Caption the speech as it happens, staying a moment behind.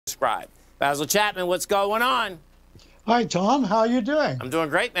subscribe. Basil Chapman, what's going on? Hi, Tom. How are you doing? I'm doing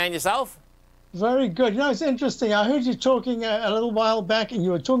great, man. Yourself? Very good. You know, it's interesting. I heard you talking a little while back, and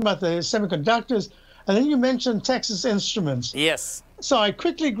you were talking about the semiconductors, and then you mentioned Texas Instruments. Yes. So I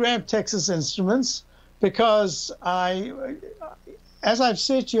quickly grabbed Texas Instruments because as I've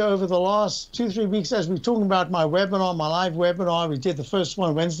said to you over the last 2-3 weeks, as we're talking about my webinar, my live webinar, we did the first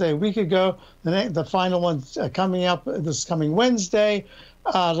one Wednesday a week ago, the final one coming up this coming Wednesday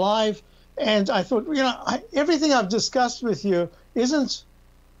live. And I thought, you know, everything I've discussed with you isn't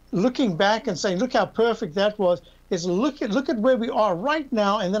looking back and saying, look how perfect that was. It's look at where we are right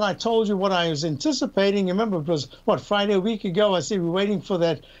now. And then I told you what I was anticipating. You remember, it was, what, Friday a week ago? I said we're waiting for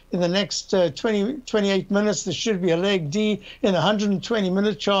that in the next 28 minutes. There should be a leg D in the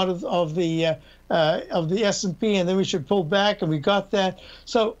 120-minute chart of the S&P, and then we should pull back, and we got that.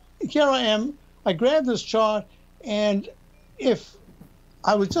 So here I am. I grabbed this chart, and if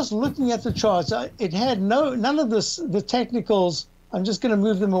I was just looking at the charts, it had none of the technicals. I'm just going to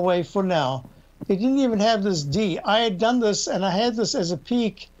move them away for now. They didn't even have this D. I had done this, and I had this as a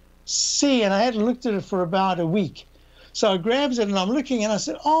peak C, and I hadn't looked at it for about a week. So I grabbed it, and I'm looking, and I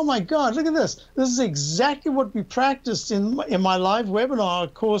said, oh, my God, look at this. This is exactly what we practiced in my live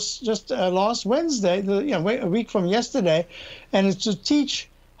webinar course just last Wednesday, a week from yesterday, and it's to teach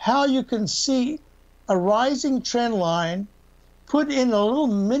how you can see a rising trend line, put in a little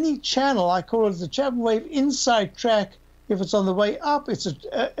mini channel. I call it the Chapman Wave Inside Track. If it's on the way up, it's a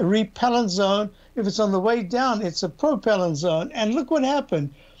repellent zone. If it's on the way down, it's a propellant zone. And look what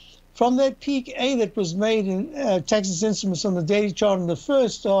happened. From that peak A that was made in Texas Instruments on the daily chart on the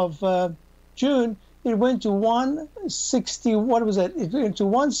 1st of June, it went to 160. What was that? It went to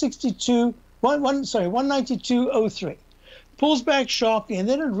 192.03. Pulls back sharply, and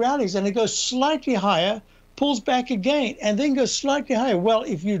then it rallies, and it goes slightly higher, pulls back again, and then goes slightly higher. Well,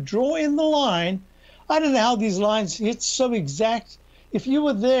 if you draw in the line, I don't know how these lines hit so exact. If you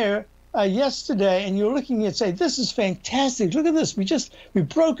were there yesterday and you're looking at, say, this is fantastic. Look at this. We've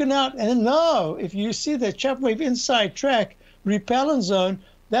broken out. And then, no, if you see that Chapman Wave Inside Track repellent zone,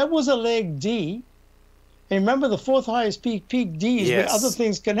 that was a leg D. And remember, the fourth highest peak D is where other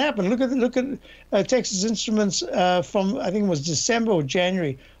things can happen. Look at Texas Instruments from, I think it was December or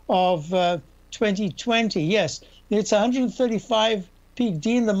January of 2020. Yes, it's 135 peak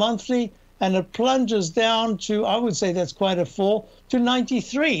D in the monthly, and it plunges down to, I would say that's quite a fall, to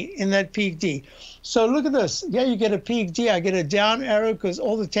 93 in that peak D. So look at this. Yeah, you get a peak D. I get a down arrow because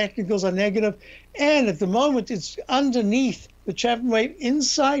all the technicals are negative. And at the moment, it's underneath the Chapman Wave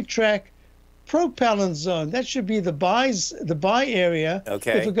Inside Track propellant zone. That should be the buy area if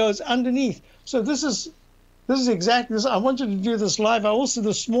it goes underneath. So this is exactly this. I wanted to do this live. I also,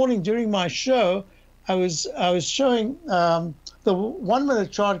 this morning during my show, I was showing the 1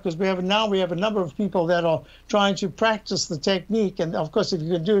 minute chart, because we have a number of people that are trying to practice the technique. And of course, if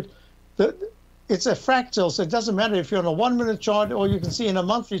you can do it, it's a fractal, so it doesn't matter if you're on a 1 minute chart or you can see in a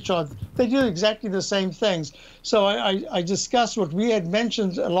monthly chart. They do exactly the same things. So I discussed what we had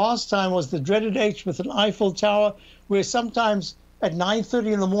mentioned last time was the dreaded H with an Eiffel Tower, where sometimes at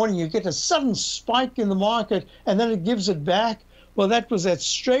 9:30 in the morning you get a sudden spike in the market and then it gives it back. Well, that was that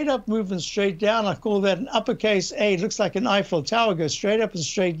straight up movement straight down. I call that an uppercase A. It looks like an Eiffel Tower, goes straight up and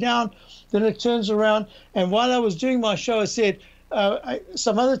straight down. Then it turns around. And while I was doing my show, I said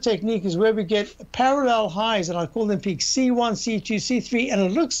some other technique is where we get parallel highs, and I call them peaks C1, C2, C3. And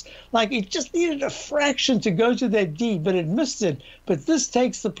it looks like it just needed a fraction to go to that D, but it missed it. But this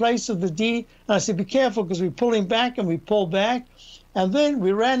takes the place of the D. And I said, be careful, because we're pulling back and we pull back. And then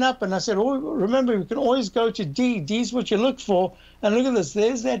we ran up, and I said, oh, remember, we can always go to D. D is what you look for. And look at this.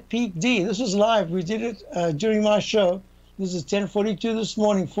 There's that peak D. This was live. We did it during my show. This is 10:42 this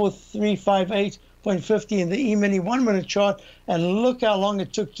morning, 4358.50 in the E-mini 1 minute chart. And look how long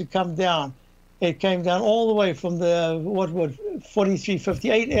it took to come down. It came down all the way from the,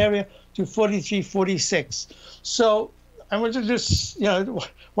 4358 area to 4346. So I want to just,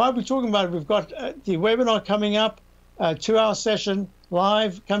 while we're talking about it, we've got the webinar coming up. 2-hour session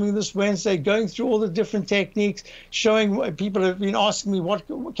live coming this Wednesday, going through all the different techniques, showing what people have been asking me, what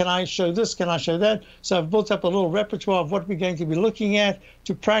can I show this, can I show that? So I've built up a little repertoire of what we're going to be looking at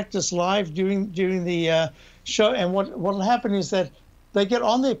to practice live during the show. And what will happen is that they get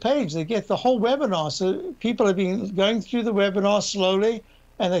on their page, they get the whole webinar. So people have been going through the webinar slowly,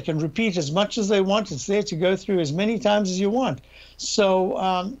 and they can repeat as much as they want. It's there to go through as many times as you want. So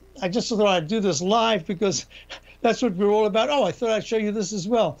I just thought I'd do this live because that's what we're all about. Oh, I thought I'd show you this as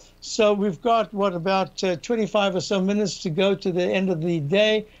well. So we've got, about 25 or so minutes to go to the end of the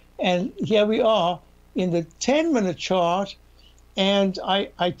day. And here we are in the 10-minute chart. And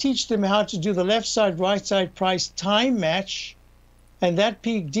I teach them how to do the left side, right side price time match. And that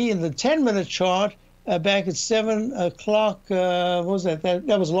peak D in the 10-minute chart back at 7 o'clock, what was that?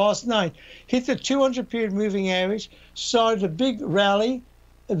 That was last night, hit the 200-period moving average, started a big rally.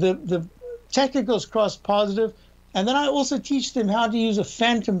 The technicals crossed positive. And then I also teach them how to use a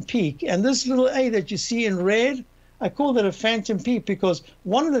phantom peak. And this little A that you see in red, I call that a phantom peak because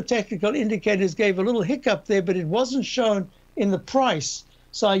one of the technical indicators gave a little hiccup there, but it wasn't shown in the price.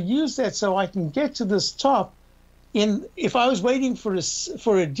 So I use that so I can get to this top. If I was waiting for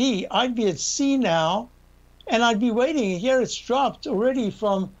a D, I'd be at C now, and I'd be waiting. Here it's dropped already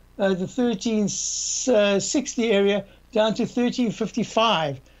from the 1360 area down to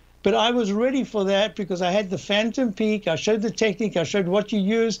 1355. But I was ready for that because I had the phantom peak. I showed the technique. I showed what you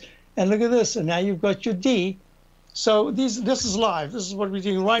use. And look at this. And now you've got your D. So this is live. This is what we're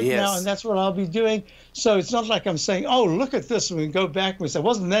doing right now, and that's what I'll be doing. So it's not like I'm saying, oh, look at this, and we go back and we say,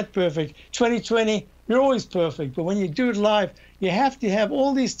 wasn't that perfect? 2020, you're always perfect. But when you do it live, you have to have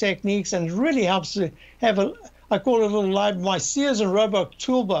all these techniques, and it really helps to have I call it a little live, my Sears and Roebuck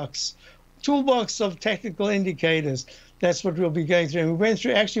toolbox of technical indicators. That's what we'll be going through. And we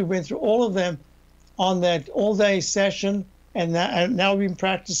went through all of them on that all-day session. And now we've been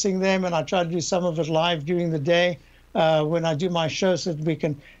practicing them, and I try to do some of it live during the day when I do my show so that we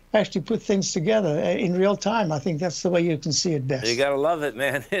can actually put things together in real time. I think that's the way you can see it best. You got to love it,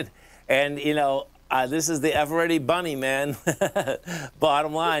 man. And, you know, this is the ever-ready bunny, man.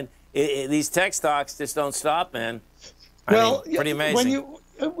 Bottom line, these tech stocks just don't stop, man. I mean, pretty amazing.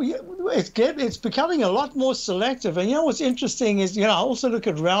 It's becoming a lot more selective. And, you know, what's interesting is, you know, I also look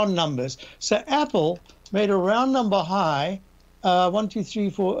at round numbers. So Apple made a round number high, 1, 2, 3,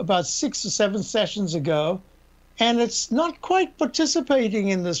 4, about 6 or 7 sessions ago, and it's not quite participating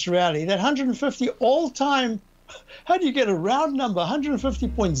in this rally. That 150 all-time, how do you get a round number,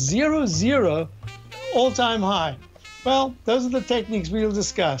 150.00 all-time high? Well, those are the techniques we'll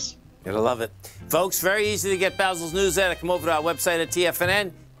discuss. You're gonna love it. Folks, very easy to get Basil's newsletter. Come over to our website at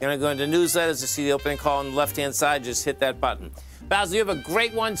TFNN. You're gonna go into newsletters to see the opening call on the left-hand side. Just hit that button. Basil, you have a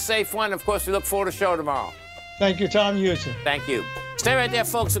great one, safe one. Of course, we look forward to the show tomorrow. Thank you, Tom. You too. Thank you. Stay right there,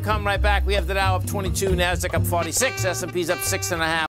 folks. We'll come right back. We have the Dow up 22, NASDAQ up 46, S&P's up 6.5.